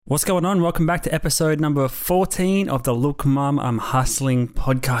What's going on? Welcome back to episode number 14 of the Look Mum, I'm Hustling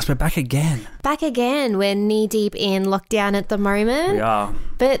podcast. We're back again. Back again. We're knee deep in lockdown at the moment. We are.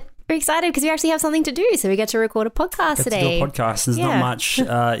 But we're excited because we actually have something to do. So we get to record a podcast today. To do a podcast. There's not much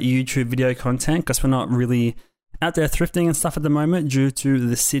YouTube video content because we're not really out there thrifting and stuff at the moment due to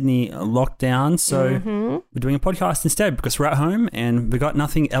the Sydney lockdown. So we're doing a podcast instead because we're at home and we've got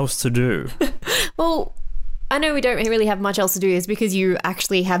nothing else to do. Well, I know we don't really have much else to do. It's because you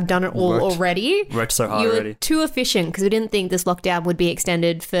actually have done it all already. Worked so hard you already. You're too efficient because we didn't think this lockdown would be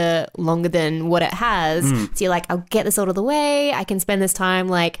extended for longer than what it has. So you're like, I'll get this out of the way. I can spend this time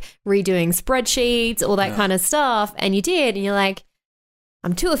like redoing spreadsheets, all that kind of stuff. And you did. And you're like,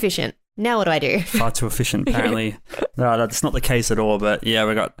 I'm too efficient. Now what do I do? Far too efficient, apparently. No, that's not the case at all. But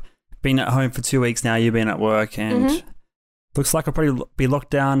yeah, been at home for 2 weeks now. You've been at work and... Looks like I'll probably be locked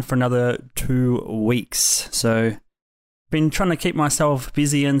down for another 2 weeks. So, been trying to keep myself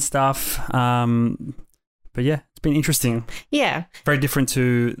busy and stuff. But yeah, it's been interesting. Yeah. Very different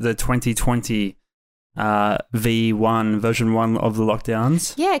to the 2020 V1, version 1 of the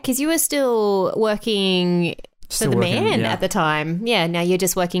lockdowns. Yeah, because you were still working for the man at the time. Yeah, now you're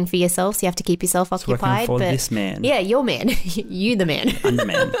just working for yourself, so you have to keep yourself occupied. Working for this man. Yeah, your man. You the man. I'm the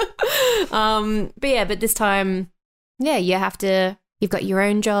man. But this time... Yeah, you've got your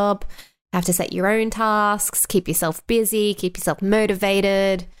own job, have to set your own tasks, keep yourself busy, keep yourself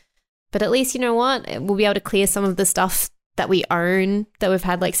motivated. But at least, you know what? We'll be able to clear some of the stuff that we own that we've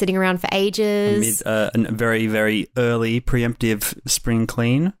had like sitting around for ages. Amid a very, very early preemptive spring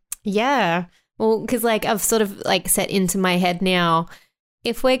clean. Yeah. Well, because like I've sort of like set into my head now,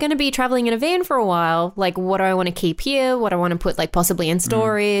 if we're going to be traveling in a van for a while, like what do I want to keep here? What do I want to put like possibly in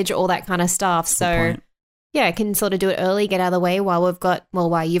storage, all that kind of stuff. So... Yeah, I can sort of do it early, get out of the way while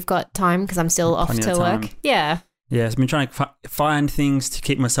you've got time because I'm still off to work. Yeah. Yeah, I've been trying to find things to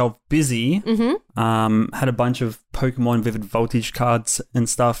keep myself busy. Had a bunch of Pokemon Vivid Voltage cards and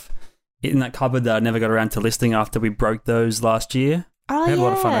stuff in that cupboard that I never got around to listing after we broke those last year. Oh, I had a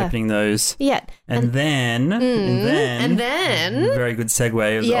lot of fun opening those. Yeah. And then, very good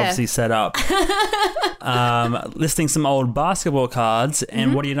segue. It was obviously set up. Listing some old basketball cards.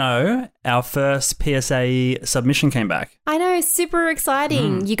 And what do you know? Our first PSA submission came back. I know. Super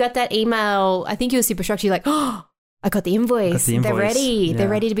exciting. You got that email. I think you were super shocked. You're like, oh, I got the invoice. They're ready. Yeah. They're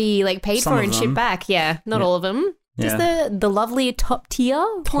ready to be like paid for and shipped back. Yeah. Not all of them. Just the lovely top tier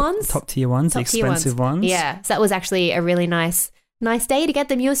ones. Top tier ones. The expensive ones. Yeah. So that was actually a really nice day to get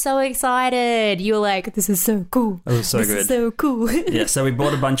them. You were so excited. You were like, this is so cool. It was so good. This is so cool. Yeah, so we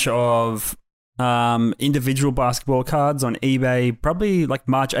bought a bunch of individual basketball cards on eBay, probably like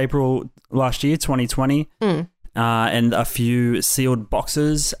March, April last year, 2020. And a few sealed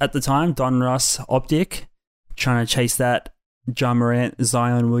boxes at the time. Don Russ Optic, trying to chase that Ja Morant,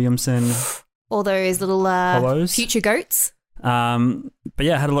 Zion Williamson. All those little future goats. But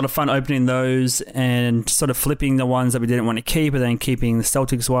yeah, had a lot of fun opening those and sort of flipping the ones that we didn't want to keep and then keeping the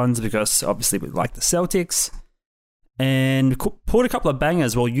Celtics ones because obviously we like the Celtics. And pulled a couple of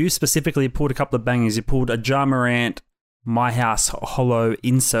bangers. Well, you specifically pulled a couple of bangers. You pulled a Ja Morant My House Holo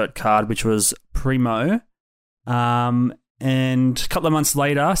insert card, which was primo. And a couple of months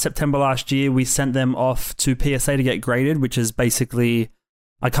later, September last year, we sent them off to PSA to get graded, which is basically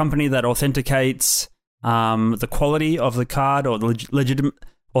a company that authenticates the quality of the card or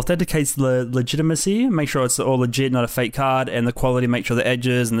authenticates the legitimacy, make sure it's all legit, not a fake card, and the quality, make sure the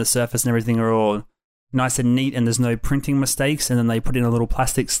edges and the surface and everything are all nice and neat and there's no printing mistakes, and then they put in a little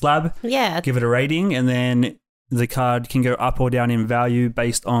plastic slab, give it a rating, and then the card can go up or down in value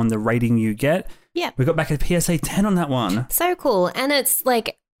based on the rating you get. Yeah. We got back a PSA 10 on that one. So cool. And it's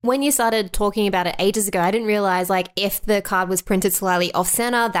like, when you started talking about it ages ago, I didn't realize like if the card was printed slightly off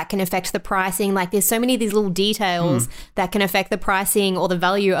center, that can affect the pricing. Like there's so many of these little details that can affect the pricing or the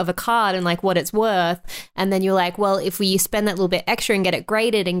value of a card and like what it's worth. And then you're like, well, if we spend that little bit extra and get it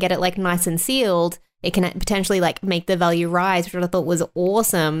graded and get it like nice and sealed, it can potentially like make the value rise, which I thought was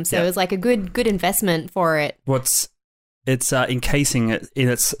awesome. So it was like a good investment for it. It's encasing it in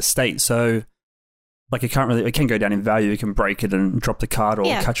its state. So like it can go down in value. You can break it and drop the card or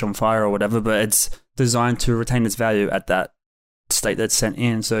catch on fire or whatever, but it's designed to retain its value at that state that's sent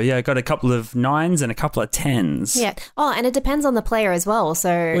in. So yeah, I got a couple of 9s and a couple of 10s. Yeah. Oh, and it depends on the player as well. So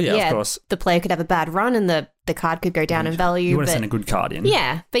of course. The player could have a bad run and the card could go down in value. You want to send a good card in.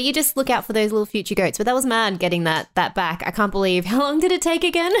 Yeah, but you just look out for those little future goats. But that was mad getting that back. I can't believe. How long did it take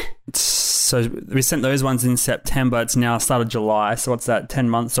again? So we sent those ones in September. It's now started July. So what's that, 10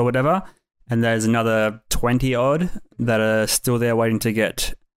 months or whatever? And there's another 20 odd that are still there waiting to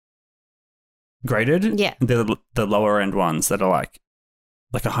get graded. Yeah. They're the lower end ones that are like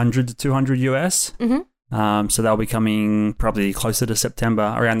like 100 to 200 US. So they'll be coming probably closer to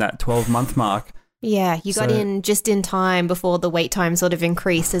September, around that 12-month mark. Yeah, you got in just in time before the wait time sort of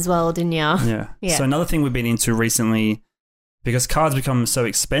increased as well, didn't you? Yeah. So another thing we've been into recently, because cards become so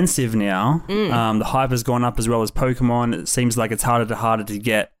expensive now, the hype has gone up as well as Pokemon. It seems like it's harder to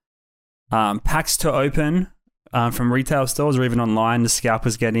get packs to open from retail stores or even online. The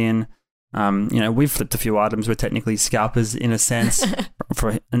scalpers get in. We've flipped a few items. We're technically scalpers in a sense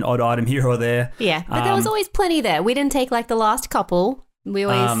for an odd item here or there. Yeah, but there was always plenty there. We didn't take like the last couple. We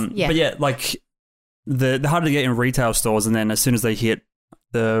always, But yeah, like the harder to get in retail stores, and then as soon as they hit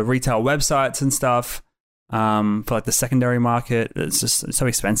the retail websites and stuff, for like the secondary market, it's just so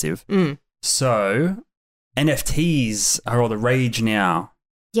expensive. So NFTs are all the rage now.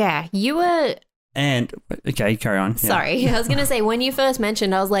 Yeah, you were... And, okay, carry on. Yeah. Sorry, I was going to say, when you first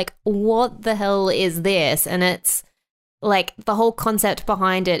mentioned, I was like, what the hell is this? And it's like the whole concept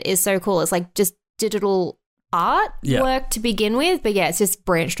behind it is so cool. It's like just digital art work to begin with. But yeah, it's just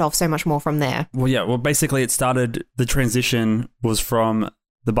branched off so much more from there. Well, basically the transition was from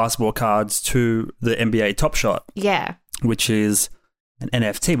the basketball cards to the NBA Top Shot. Yeah. Which is an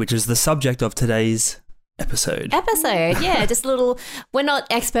NFT, which is the subject of today's episode. Yeah, just a little, we're not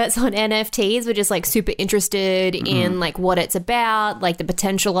experts on NFTs, we're just like super interested in like what it's about, like the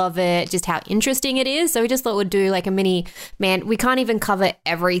potential of it, just how interesting it is. So we just thought we'd do like a mini, man, we can't even cover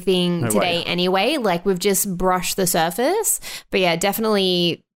everything today anyway, like we've just brushed the surface. But yeah,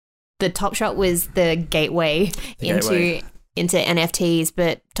 definitely the Top Shot was the gateway into NFTs,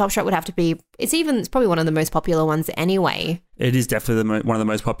 but Top Shot would have to be, it's probably one of the most popular ones anyway. It is definitely one of the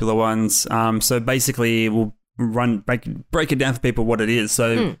most popular ones. So basically we'll break it down for people what it is.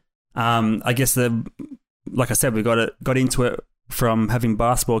 So I guess like I said, we got into it from having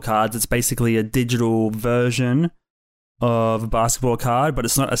basketball cards. It's basically a digital version of a basketball card, but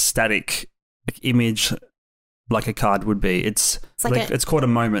it's not a static image like a card would be. It's called a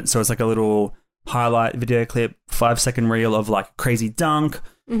moment. So it's like a little highlight video clip, 5-second reel of like a crazy dunk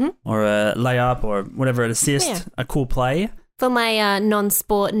or a layup or whatever, an assist, a cool play. For my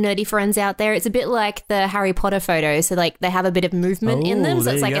non-sport nerdy friends out there, it's a bit like the Harry Potter photos. So like they have a bit of movement in them.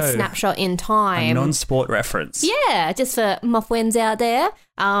 So it's like a snapshot in time. A non-sport reference. Yeah, just for my friends out there.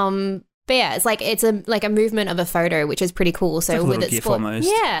 But yeah, it's a movement of a photo, which is pretty cool. So it's like with a little GIF almost.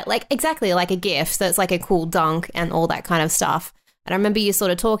 Yeah, like exactly like a GIF. So it's like a cool dunk and all that kind of stuff. And I remember you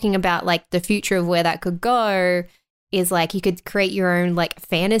sort of talking about like the future of where that could go is like you could create your own like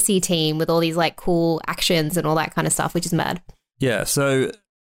fantasy team with all these like cool actions and all that kind of stuff, which is mad. Yeah, so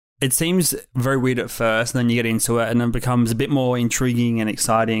it seems very weird at first, and then you get into it and it becomes a bit more intriguing and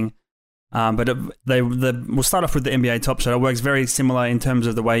exciting. But we'll start off with the NBA Top Shot. It works very similar in terms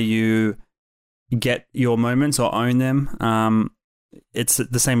of the way you get your moments or own them. It's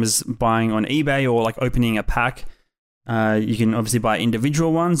the same as buying on eBay or like opening a pack. You can obviously buy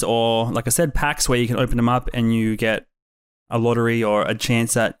individual ones or, like I said, packs where you can open them up and you get a lottery or a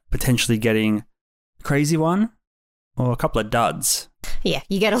chance at potentially getting a crazy one or a couple of duds. Yeah,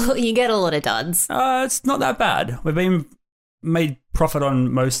 you get a lot of duds. It's not that bad. We've been made profit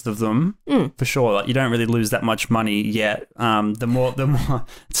on most of them for sure. Like, you don't really lose that much money yet. The more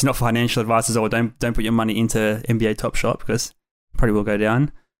it's not financial advice at all. Don't put your money into NBA Top Shot because it probably will go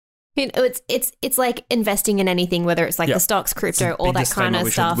down. You know, it's like investing in anything, whether it's like the stocks, crypto, all that kind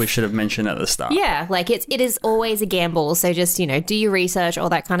of stuff. We should have mentioned at the start. Yeah, like it is always a gamble. So just, do your research, all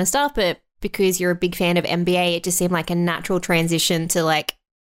that kind of stuff. But because you're a big fan of NBA, it just seemed like a natural transition to like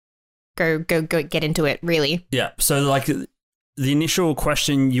go get into it, really. Yeah. So like the initial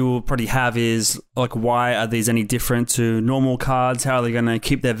question you will probably have is like, why are these any different to normal cards? How are they going to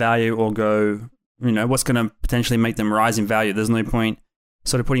keep their value or go, what's going to potentially make them rise in value? There's no point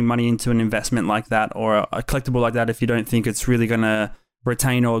sort of putting money into an investment like that or a collectible like that if you don't think it's really going to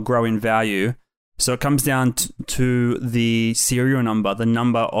retain or grow in value. So it comes down to the serial number, the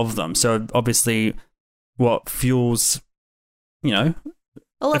number of them. So obviously what fuels, a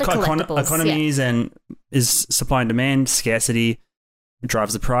lot of collectibles, economies and is supply and demand, scarcity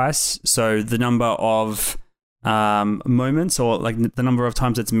drives the price. So the number of moments or like the number of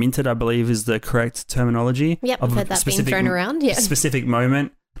times it's minted, I believe is the correct terminology. Yep, I've heard that being thrown around. Yeah, specific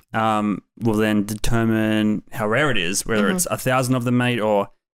moment will then determine how rare it is, whether it's 1,000 of them made or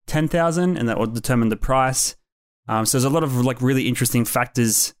 10,000, and that will determine the price. So there's a lot of like really interesting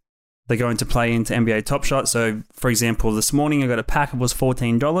factors that go into play into NBA Top Shot. So for example, this morning I got a pack. It was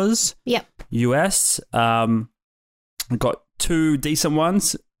 $14. Yep. US. I got two decent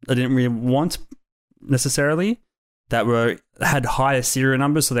ones I didn't really want necessarily that had higher serial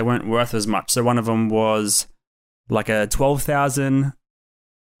numbers, so they weren't worth as much. So one of them was like a 12,000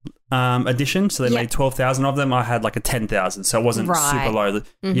 edition, so they Yeah. made 12,000 of them. I had like a 10,000, so it wasn't Right. super low.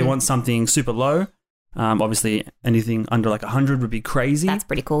 You want something super low. Obviously, anything under like 100 would be crazy. That's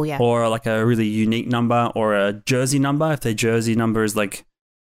pretty cool, yeah. Or like a really unique number or a jersey number. If their jersey number is like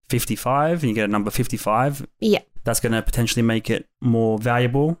 55 and you get a number 55, Yeah. that's going to potentially make it more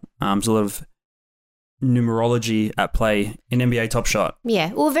valuable. There's a lot of numerology at play in NBA Top Shot.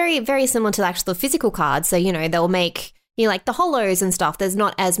 Yeah. Well, very, very similar to the actual physical cards. So, they'll make, like the holos and stuff. There's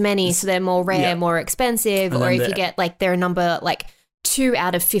not as many, so they're more rare, Yeah. more expensive. And Or then if you get like their number like 2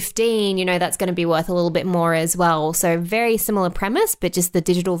 out of 15, that's going to be worth a little bit more as well. So very similar premise, but just the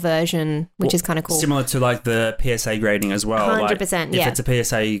digital version, which is kind of cool. Similar to like the PSA grading as well. 100%, like, yeah. If it's a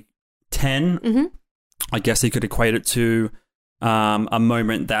PSA 10, I guess you could equate it to a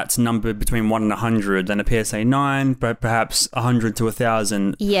moment that's numbered between 1 and 100, then a PSA 9, but perhaps 100 to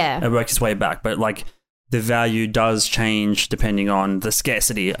 1,000. Yeah. It works its way back, but like the value does change depending on the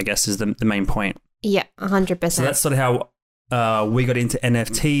scarcity, I guess is the main point. Yeah, 100%. So that's sort of how we got into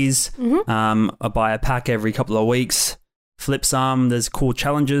NFTs. I buy a pack every couple of weeks, flip some. There's cool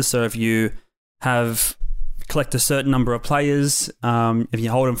challenges. So if you collect a certain number of players, if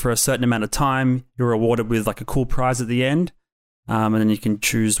you hold them for a certain amount of time, you're rewarded with like a cool prize at the end. And then you can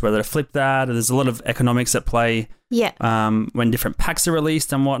choose whether to flip that. There's a lot of economics at play. Yeah. When different packs are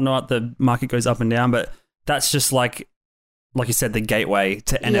released and whatnot, the market goes up and down. But that's just like you said, the gateway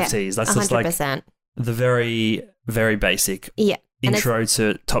to NFTs. That's 100%. just like the very, very basic Yeah. And intro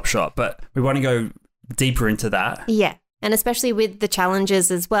to Top Shot. But we want to go deeper into that. Yeah. And especially with the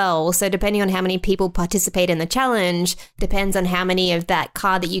challenges as well. So depending on how many people participate in the challenge, depends on how many of that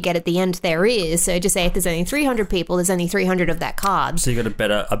card that you get at the end there is. So just say if there's only 300 people, there's only 300 of that card. So you got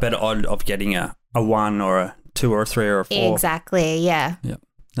a better odd of getting a 1 or a 2 or a 3 or a 4. Exactly, yeah. Yeah.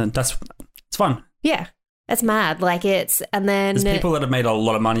 And it's fun. Yeah. That's mad. And then There's people that have made a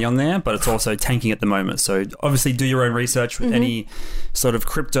lot of money on there, but it's also tanking at the moment. So obviously do your own research with any sort of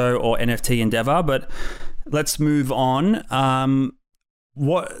crypto or NFT endeavor. But let's move on.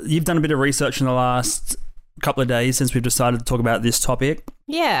 What you've done a bit of research in the last couple of days since we've decided to talk about this topic.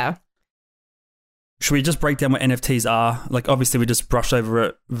 Yeah. Should we just break down what NFTs are? Like, obviously, we just brushed over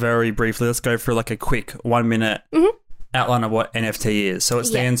it very briefly. Let's go for like a quick 1 minute outline of what NFT is. So it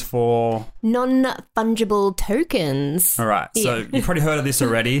stands for non-fungible tokens. All right. So you've probably heard of this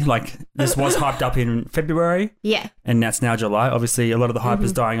already. Like, this was hyped up in February. Yeah. And that's now July. Obviously, a lot of the hype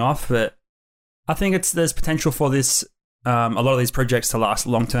is dying off, but I think there's potential for this, a lot of these projects to last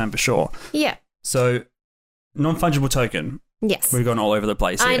long term for sure. Yeah. So, non-fungible token. Yes. We've gone all over the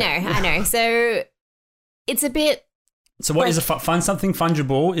place here. I know. So it's a bit... So what is something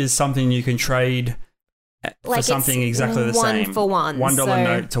fungible is something you can trade for something exactly the same. 1 for 1. $1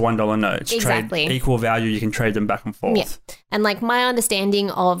 note to $1 notes. Exactly. Trade equal value, you can trade them back and forth. Yeah. And like my understanding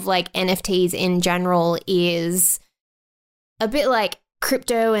of like NFTs in general is a bit like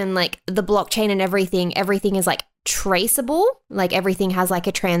crypto and like the blockchain and everything. Everything is like traceable. Like everything has like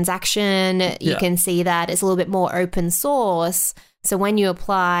a transaction. You can see that it's a little bit more open source. So when you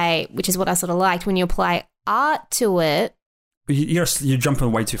apply, which is what I sort of liked, when you apply art to it, You're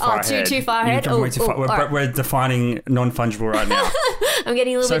jumping way too far ahead. Too far ahead? You're jumping way too far. We're defining non-fungible right now. I'm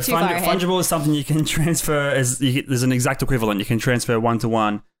getting a little bit too far ahead. Fungible is something you can transfer there's an exact equivalent. You can transfer $1 to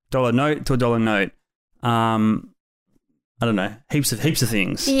 $1 note to $1 note. I don't know, heaps of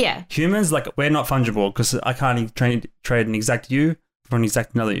things. Yeah. Humans, like, we're not fungible because I can't trade an exact you for an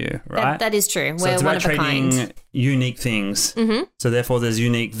exact another you, right? That is true. So We're it's one about of a kind. trading unique things. Mm-hmm. So therefore, there's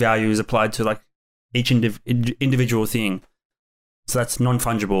unique values applied to like each individual thing. So that's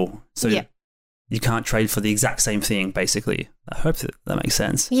non-fungible. So you can't trade for the exact same thing, basically. I hope that makes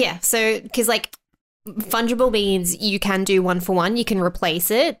sense. Yeah. So, because like fungible means you can do 1 for 1, you can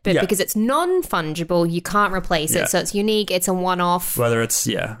replace it, but because it's non-fungible, you can't replace it. So it's unique. It's a one-off. Whether it's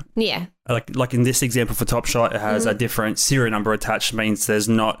like in this example for Top Shot, it has a different serial number attached. Means there's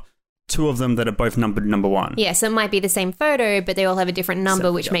not 2 of them that are both numbered number 1. Yeah, so it might be the same photo, but they all have a different number,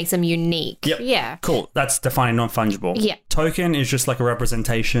 which makes them unique. Yep. Yeah. Cool. That's defining non-fungible. Yeah. Token is just like a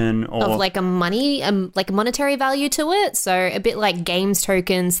representation of like a like a monetary value to it. So a bit like games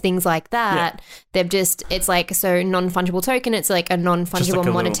tokens, things like that. They've just, it's like, so non-fungible token, it's like a non-fungible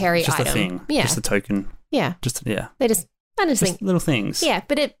like monetary item. Just a thing. Yeah. Just a token. Yeah. They just, I just think little things. Yeah,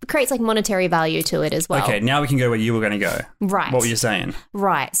 but it creates like monetary value to it as well. Okay, now we can go where you were going to go. Right. What were you saying?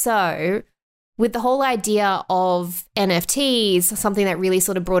 Right. So with the whole idea of NFTs, something that really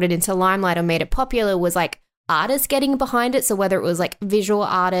sort of brought it into limelight or made it popular was like artists getting behind it. So whether it was like visual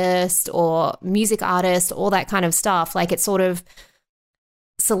artist or music artist, all that kind of stuff, like it sort of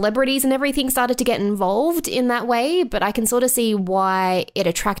celebrities and everything started to get involved in that way, but I can sort of see why it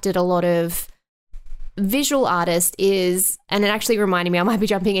attracted a lot of visual artists and it actually reminded me, I might be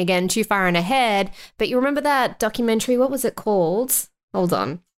jumping again too far in ahead, but you remember that documentary, what was it called? Hold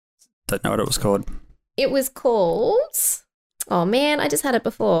on. Don't know what it was called. It was called, oh man, I just had it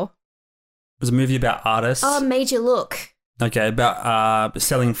before. It was a movie about artists. Oh, Major Look. Okay, about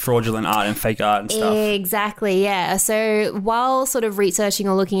selling fraudulent art and fake art and stuff. Exactly, yeah. So while sort of researching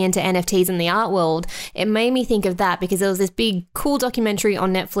or looking into NFTs in the art world, it made me think of that because there was this big, cool documentary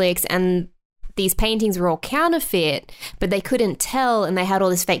on Netflix and these paintings were all counterfeit, but they couldn't tell and they had all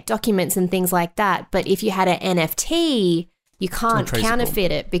these fake documents and things like that. But if you had an NFT, you can't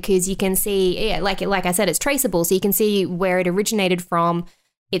counterfeit it because you can see, yeah, like I said, it's traceable. So you can see where it originated from,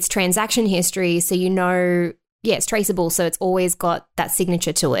 its transaction history. So you know, yeah, it's traceable. So it's always got that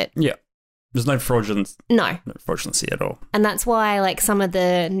signature to it. Yeah. There's no fraudulency at all. And that's why like some of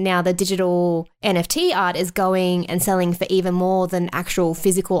the digital NFT art is going and selling for even more than actual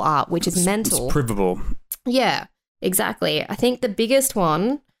physical art, which is mental. It's provable. Yeah, exactly. I think the biggest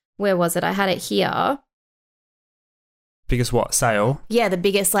one, where was it? I had it here. Biggest what? Sale? Yeah, the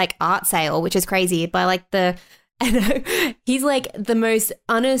biggest like art sale, which is crazy. By like he's like the most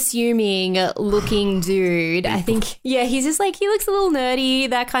unassuming looking dude. I think, yeah, he's just like, he looks a little nerdy,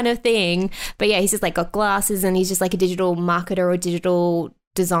 that kind of thing. But yeah, he's just like got glasses and he's just like a digital marketer or digital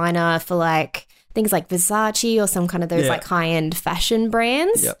designer for like things like Versace or some kind of those like high-end fashion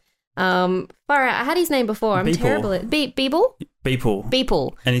brands. Yep. I had his name before. I'm terrible at Beeple?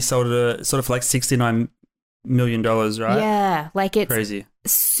 Beeple. And he sold it sort of for like $69 million, right? Yeah, like it's crazy.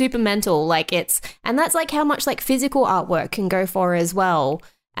 Super mental. Like and that's like how much like physical artwork can go for as well.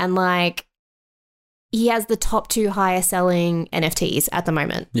 And like he has the top 2 highest selling NFTs at the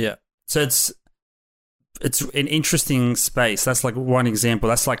moment. Yeah. So it's an interesting space. That's like one example.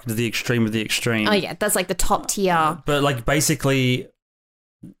 That's like the extreme of the extreme. Oh yeah, that's like the top tier. But like basically,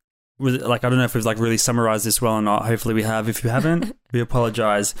 like I don't know if we've like really summarized this well or not. Hopefully we have. If you haven't, we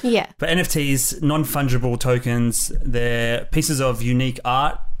apologize. Yeah. But NFTs, non-fungible tokens, they're pieces of unique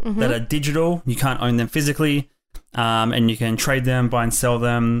art that are digital. You can't own them physically, and you can trade them, buy and sell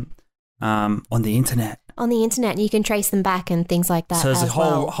them on the internet. On the internet, you can trace them back and things like that. So there's a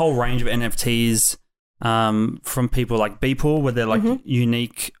whole range of NFTs from people like Beeple, where they're like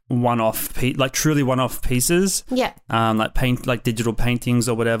unique one-off, like truly one-off pieces. Yeah. Like digital paintings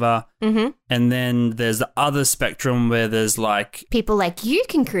or whatever. Mm-hmm. And then there's the other spectrum where there's like people like you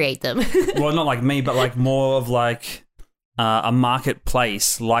can create them. Well, not like me, but like more of like a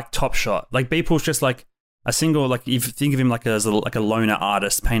marketplace like Top Shot. Like Beeple's just like a single, like if you think of him like as a loner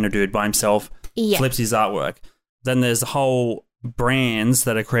artist, painter dude by himself, flips his artwork. Then there's whole brands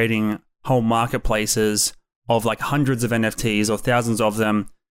that are creating whole marketplaces of like hundreds of NFTs or thousands of them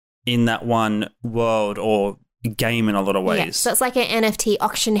in that one world or game in a lot of ways. Yeah, so it's like an NFT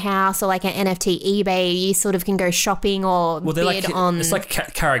auction house or like an NFT eBay. You sort of can go shopping or bid on... It's like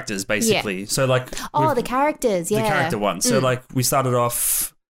characters, basically. Yeah. So like... the characters, yeah. The character one. So like we started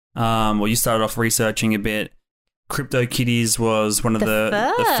off... you started off researching a bit. CryptoKitties was one of the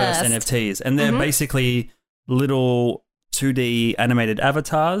first NFTs. And they're basically little 2D animated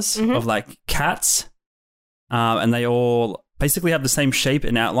avatars of like cats. And they all basically have the same shape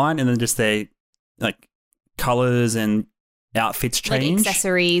and outline, and then just their like colors and outfits change. Like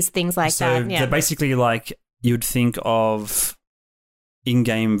accessories, things like that. Yeah. They're basically like you'd think of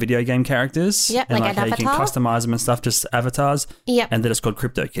in-game video game characters. Yeah, and like how an you can avatar? customize them and stuff, just avatars. Yeah. And they're just called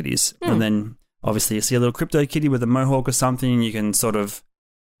CryptoKitties. And then obviously you see a little CryptoKitty with a mohawk or something, you can sort of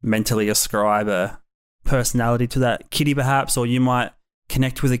mentally ascribe a personality to that kitty perhaps, or you might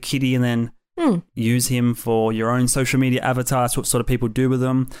connect with a kitty and then use him for your own social media avatar. That's what sort of people do with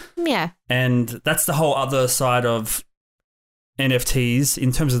them. Yeah. And that's the whole other side of NFTs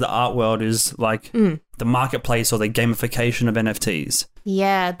in terms of the art world, is like the marketplace or the gamification of NFTs.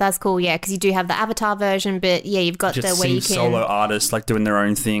 Yeah, that's cool. Yeah, because you do have the avatar version, but yeah, you've got just the way you can solo artists like doing their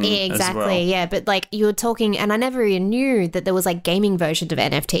own thing. Exactly. As well. Yeah, but like you were talking, and I never even knew that there was like gaming versions of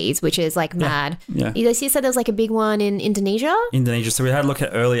NFTs, which is like mad. Yeah. You said there was like a big one in Indonesia. So we had a look at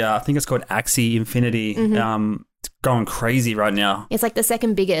earlier. I think it's called Axie Infinity. It's going crazy right now. It's like the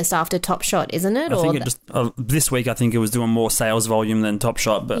second biggest after Top Shot, isn't it? I think it just this week. I think it was doing more sales volume than Top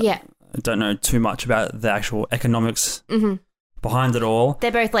Shot, but I don't know too much about the actual economics behind it all. They're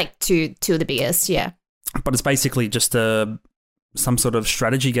both like two of the biggest, yeah. But it's basically just some sort of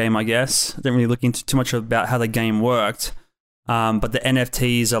strategy game, I guess. I didn't really look into too much about how the game worked, but the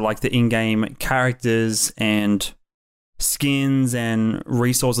NFTs are like the in-game characters and skins and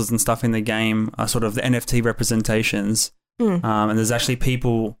resources and stuff in the game are sort of the NFT representations And there's actually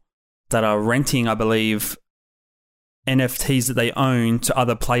people that are renting, I believe, NFTs that they own to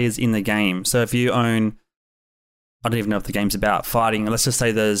other players in the game. So if you own, I don't even know if the game's about fighting. Let's just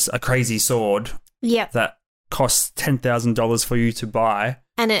say there's a crazy sword that costs $10,000 for you to buy.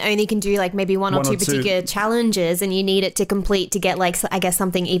 And it only can do like maybe one or two particular challenges, and you need it to complete to get like, I guess,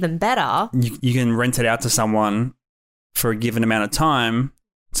 something even better. You can rent it out to someone for a given amount of time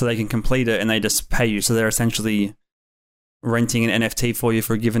so they can complete it, and they just pay you. So they're essentially renting an NFT for you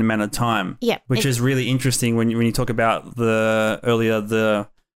for a given amount of time. Yeah. Which is really interesting when you talk about the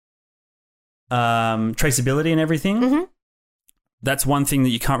traceability and everything. Mm-hmm. That's one thing that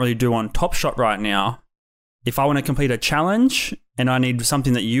you can't really do on Top Shot right now. If I want to complete a challenge and I need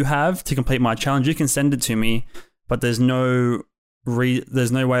something that you have to complete my challenge, you can send it to me, but there's no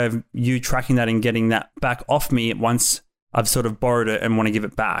way of you tracking that and getting that back off me once I've sort of borrowed it and want to give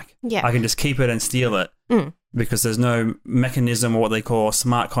it back. Yeah. I can just keep it and steal it because there's no mechanism or what they call a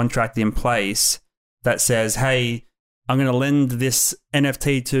smart contract in place that says, hey, I'm going to lend this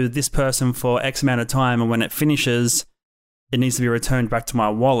NFT to this person for X amount of time, and when it finishes, it needs to be returned back to my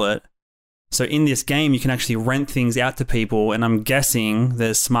wallet. So in this game, you can actually rent things out to people, and I'm guessing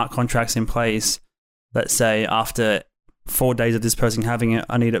there's smart contracts in place that say after 4 days of this person having it,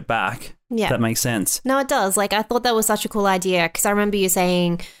 I need it back. Yeah. That makes sense. No, it does. Like, I thought that was such a cool idea because I remember you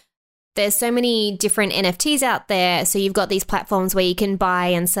saying there's so many different NFTs out there. So you've got these platforms where you can buy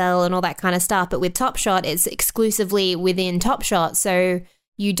and sell and all that kind of stuff. But with Top Shot, it's exclusively within Top Shot. So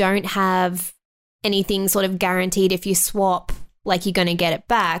you don't have anything sort of guaranteed if you swap, like you're going to get it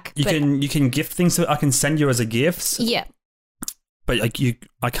back. You can gift things. I can send you as a gift. Yeah. But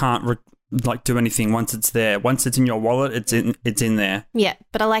I can't do anything once it's there. Once it's in your wallet, it's in there. Yeah,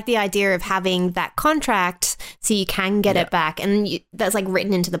 but I like the idea of having that contract so you can get it back, and that's like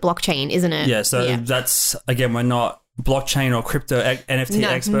written into the blockchain, isn't it? Yeah. So that's, again, we're not blockchain or crypto NFT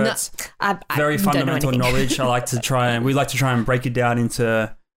experts. No, Very fundamental knowledge. We like to try and break it down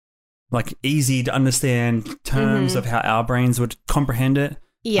into like easy to understand terms of how our brains would comprehend it.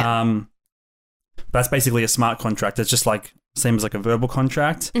 Yeah. That's basically a smart contract. It's just like same as like a verbal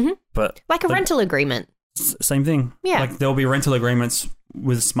contract, but like a rental agreement. Same thing. Yeah. Like there'll be rental agreements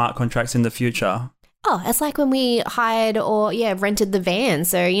with smart contracts in the future. Oh, it's like when we hired or rented the van.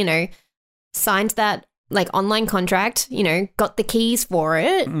 So, signed that like online contract, got the keys for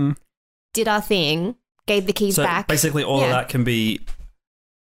it, did our thing, gave the keys back. Basically all of that can be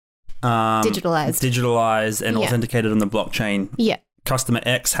digitalized and authenticated on the blockchain. Yeah. Customer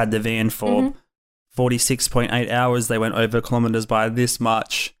X had the van for 46.8 hours. They went over kilometers by this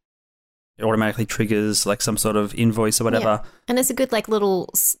much. It automatically triggers like some sort of invoice or whatever. Yeah. And it's a good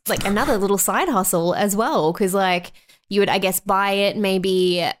another little side hustle as well, because like you would, I guess, buy it,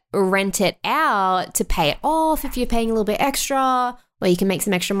 maybe rent it out to pay it off if you're paying a little bit extra, or you can make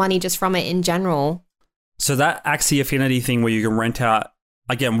some extra money just from it in general. So that Axie Affinity thing where you can rent out,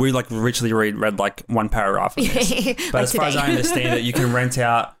 again, we like literally read like one paragraph of this. But like as far as I understand it, you can rent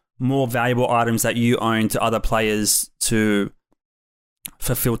out more valuable items that you own to other players to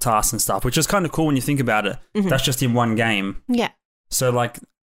fulfill tasks and stuff, which is kind of cool when you think about it. That's just in one game. Yeah. So like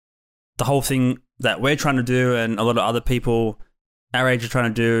the whole thing that we're trying to do and a lot of other people our age are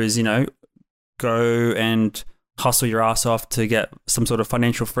trying to do is, go and hustle your ass off to get some sort of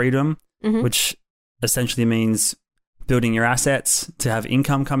financial freedom, which essentially means building your assets to have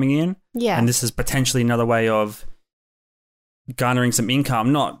income coming in. Yeah. And this is potentially another way of garnering some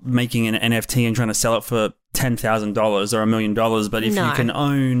income, not making an NFT and trying to sell it for $10,000 or $1 million, but if you can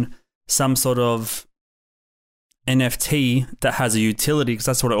own some sort of NFT that has a utility, because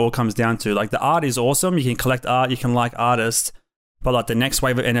that's what it all comes down to. Like the art is awesome. You can collect art, you can like artists, but like the next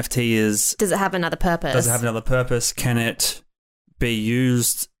wave of NFT is... Does it have another purpose? Can it be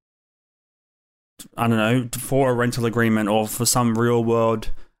used, I don't know, for a rental agreement or for some real world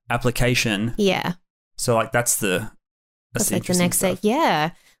application? Yeah. So like that's like the next step.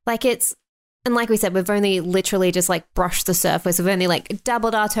 Yeah. Like it's, and like we said, we've only literally just like brushed the surface. We've only like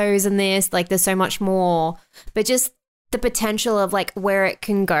dabbled our toes in this. Like there's so much more, but just the potential of like where it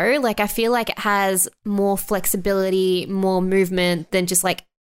can go. Like I feel like it has more flexibility, more movement than just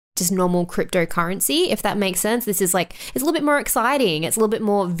normal cryptocurrency, if that makes sense. This is like, it's a little bit more exciting. It's a little bit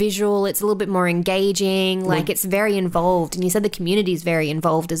more visual. It's a little bit more engaging. Like it's very involved. And you said the community is very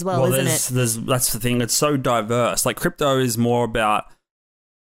involved as well, isn't it? That's the thing. It's so diverse. Like crypto is more about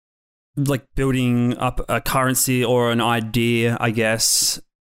like building up a currency or an idea, I guess,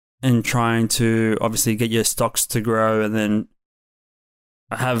 and trying to obviously get your stocks to grow and then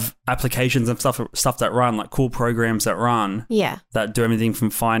have applications and stuff that run, like cool programs that run. Yeah. That do everything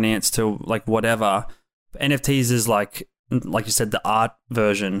from finance to like whatever. But NFTs is like like you said, the art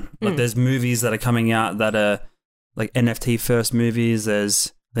version. Like there's movies that are coming out that are like NFT first movies.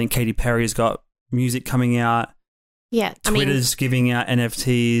 There's, I think Katy Perry's got music coming out. Yeah. Twitter's giving out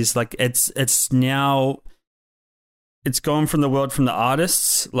NFTs. Like it's now, it's gone from the world from the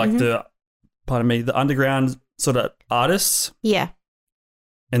artists, like the underground sort of artists. Yeah.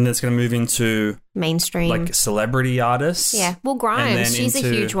 And then it's going to move into mainstream, like celebrity artists. Yeah. Well, Grimes, she's a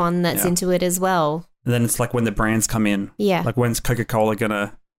huge one that's into it as well. And then it's like when the brands come in. Yeah. Like when's Coca-Cola going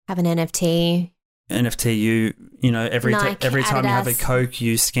to have an NFT? NFT, you know, every time you have a Coke,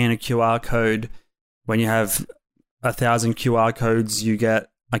 you scan a QR code. When you have 1,000 QR codes, you get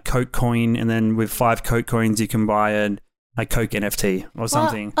a Coke coin, and then with 5 Coke coins, you can buy a Coke NFT or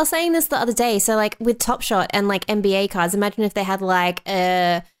something. I was saying this the other day. So, like with Top Shot and like NBA cards, imagine if they had like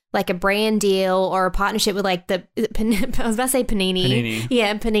a brand deal or a partnership with like I was about to say Panini.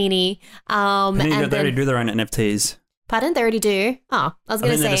 Yeah, Panini. Panini, they already do their own NFTs. Pardon? They already do? Oh, I was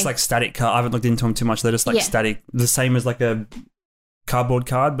going to say. They're just like static card. I haven't looked into them too much. They're just like static. The same as like a cardboard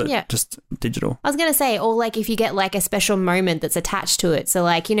card, but just digital. I was going to say, or like if you get like a special moment that's attached to it. So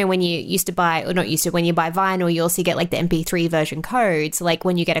like, you know, when you used to buy, or not used to, when you buy vinyl, you also get like the MP3 version code. So like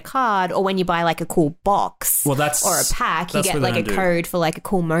when you get a card or when you buy like a cool box or a pack, you get like a code for like a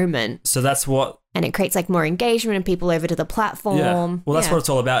cool moment. So that's what... And it creates like more engagement and people over to the platform. Yeah. Well, that's what it's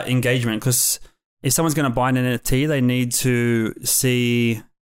all about, engagement, because... If someone's going to buy an NFT, they need to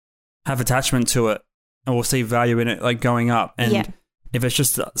have attachment to it or see value in it, like going up. And if it's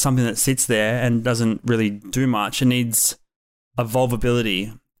just something that sits there and doesn't really do much, it needs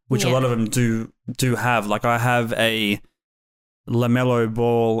evolvability, which a lot of them do have. Like I have a LaMelo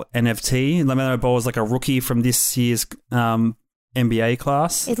Ball NFT. LaMelo Ball is like a rookie from this year's NBA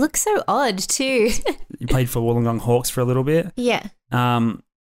class. It looks so odd too. He played for Wollongong Hawks for a little bit. Yeah.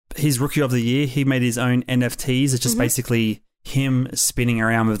 His Rookie of the Year, he made his own NFTs. It's just basically him spinning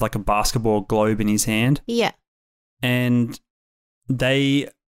around with like a basketball globe in his hand. Yeah. And they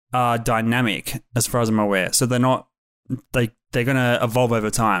are dynamic as far as I'm aware. So they're not, they're going to evolve over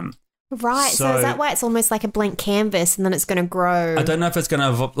time. Right. So is that why it's almost like a blank canvas and then it's going to grow? I don't know if it's going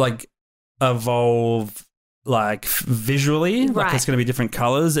to evolve visually. Right. Like it's going to be different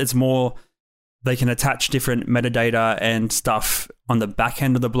colors. It's more... They can attach different metadata and stuff on the back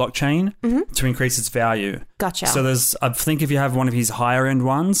end of the blockchain to increase its value. Gotcha. So I think if you have one of his higher end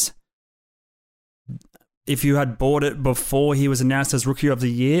ones, if you had bought it before he was announced as Rookie of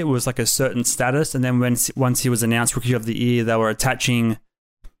the Year, it was like a certain status. And then once he was announced Rookie of the Year, they were attaching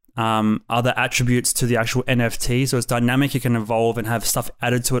other attributes to the actual NFT. So it's dynamic. It can evolve and have stuff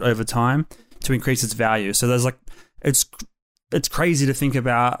added to it over time to increase its value. So there's it's crazy to think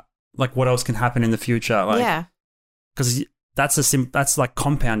about like what else can happen in the future. Like, because that's like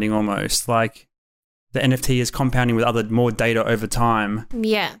compounding almost. Like the NFT is compounding with more data over time.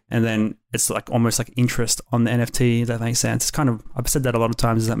 Yeah. And then it's like almost like interest on the NFT. That makes sense. It's kind of, I've said that a lot of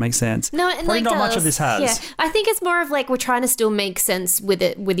times. Does that make sense? No, and probably like not much of this has. Yeah. I think it's more of like we're trying to still make sense with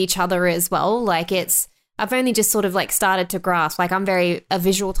it with each other as well. Like I've only just sort of like started to grasp, like I'm very a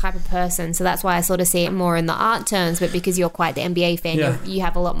visual type of person. So that's why I sort of see it more in the art terms. But because you're quite the NBA fan, you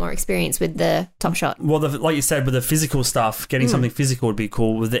have a lot more experience with the Top Shot. Well, like you said, with the physical stuff, getting something physical would be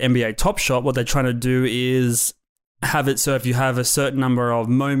cool. With the NBA Top Shot, what they're trying to do is have it so if you have a certain number of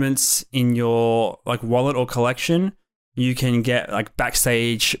moments in your like wallet or collection, you can get like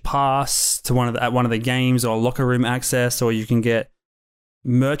backstage pass to at one of the games or locker room access, or you can get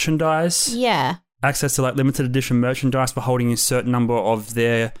merchandise. Yeah. Access to like limited edition merchandise for holding a certain number of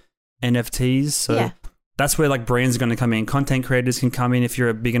their NFTs. So that's where like brands are going to come in. Content creators can come in if you're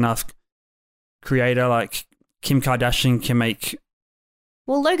a big enough creator. Like Kim Kardashian can make...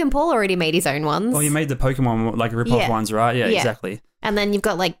 Well, Logan Paul already made his own ones. Oh, he made the Pokemon like rip-off ones, right? Yeah, exactly. And then you've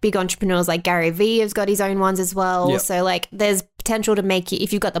got like big entrepreneurs like Gary Vee has got his own ones as well. Yep. So like there's potential to make,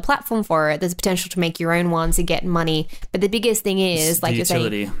 if you've got the platform for it, there's potential to make your own ones and get money. But the biggest thing is, like you're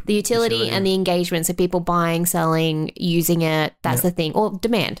saying, the utility and the engagement. So people buying, selling, using it, that's the thing. Or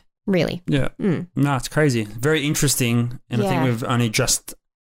demand, really. Yeah. No, it's crazy. Very interesting. And I think we've only just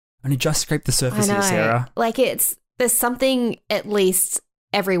scraped the surface here, Sarah. Like there's something at least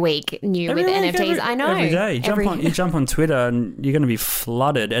every week new with NFTs. I know. Every day. You jump on Twitter and you're going to be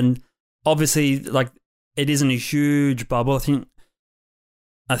flooded. And obviously, like, it isn't a huge bubble.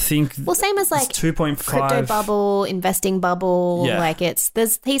 I think well, same as like 2.5 crypto bubble, investing bubble. Yeah. Like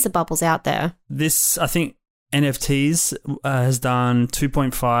there's heaps of bubbles out there. This, I think, NFTs has done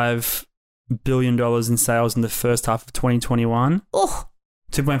 $2.5 billion in sales in the first half of 2021. Oh,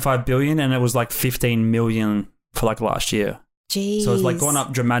 2.5 billion, and it was like 15 million for like last year. Jeez. So it's like gone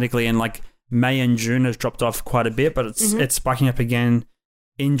up dramatically, and like May and June has dropped off quite a bit, but it's spiking up again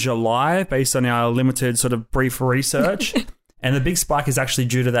in July based on our limited sort of brief research. And the big spike is actually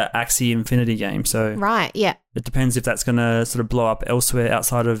due to that Axie Infinity game. So right, yeah. It depends if that's going to sort of blow up elsewhere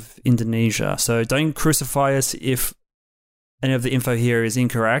outside of Indonesia. So don't crucify us if any of the info here is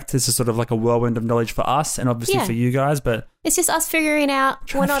incorrect. This is sort of like a whirlwind of knowledge for us and obviously for you guys. But it's just us figuring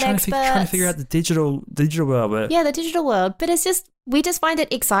out. We're not experts. Trying to figure out the digital world. But yeah, the digital world. But it's just, we just find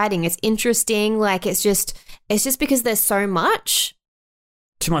it exciting. It's interesting. Like it's just because there's so much.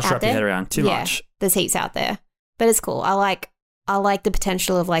 Too much to wrap your head around. Too much. There's heaps out there. But it's cool. I like the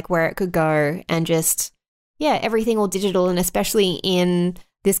potential of like where it could go and just, everything all digital, and especially in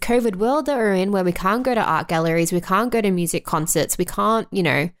this COVID world that we're in where we can't go to art galleries, we can't go to music concerts, we can't,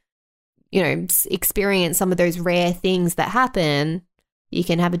 experience some of those rare things that happen, you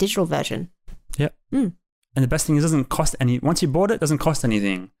can have a digital version. Yep. And the best thing is it doesn't cost once you bought it doesn't cost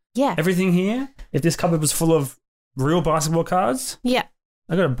anything. Yeah. Everything here, if this cupboard was full of real basketball cards. Yeah.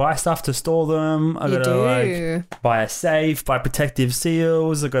 I got to buy stuff to store them. I got to buy a safe, buy protective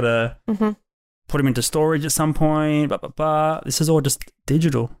seals. I got to put them into storage at some point. Blah, blah, blah. This is all just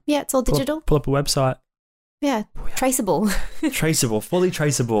digital. Yeah, it's all digital. Pull up a website. Yeah, traceable. Fully traceable.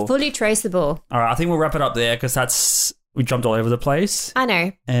 Fully traceable. All right, I think we'll wrap it up there because we jumped all over the place. I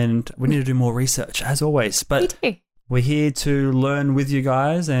know. And we need to do more research as always. But we do. We're here to learn with you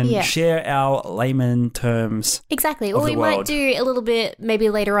guys and share our layman terms. Exactly. Or we might do a little bit, maybe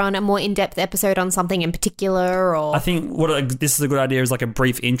later on, a more in-depth episode on something in particular. Or I think this is a good idea is like a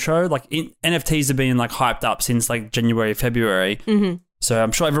brief intro. Like NFTs have been like hyped up since like January, February. Mm-hmm. So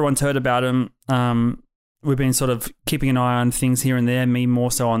I'm sure everyone's heard about them. We've been sort of keeping an eye on things here and there, me more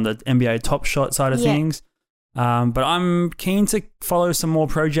so on the NBA Top Shot side of things. But I'm keen to follow some more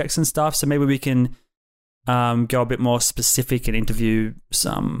projects and stuff. So maybe we can go a bit more specific and interview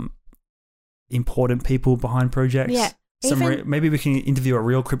some important people behind projects. Yeah. Maybe we can interview a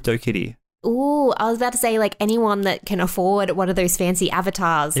real CryptoKitty. Ooh, I was about to say like anyone that can afford one of those fancy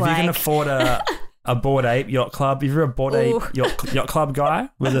avatars. If you can afford a Bored Ape Yacht Club, if you're a Bored Ape Yacht Club guy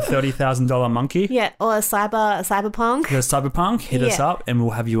with a $30,000 monkey. Yeah, or a cyberpunk. Hit us up and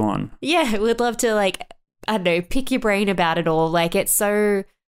we'll have you on. Yeah, we'd love to like, I don't know, pick your brain about it all. Like it's so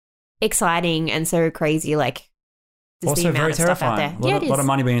exciting and so crazy, like also very terrifying. A lot of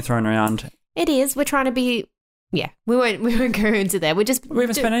money being thrown around. It is. We're trying to be. Yeah, we won't go into there. We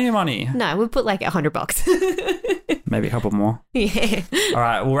haven't spent any money. No, we put like $100. Maybe a couple more. Yeah. All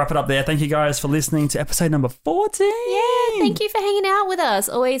right, we'll wrap it up there. Thank you guys for listening to episode number 14. Yeah, thank you for hanging out with us.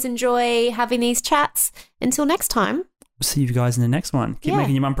 Always enjoy having these chats. Until next time. See you guys in the next one. Keep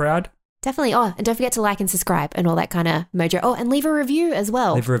making your mum proud. Definitely. Oh, and don't forget to like and subscribe and all that kind of mojo. Oh, and leave a review as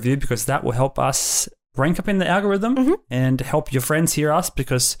well. Leave a review because that will help us rank up in the algorithm and help your friends hear us,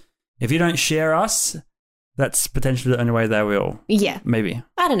 because if you don't share us, that's potentially the only way they will. Yeah. Maybe.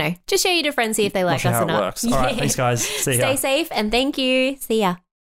 I don't know. Just share you to friends, see if they like us or not. It works. All right. Thanks, guys. See ya. Stay safe and thank you. See ya.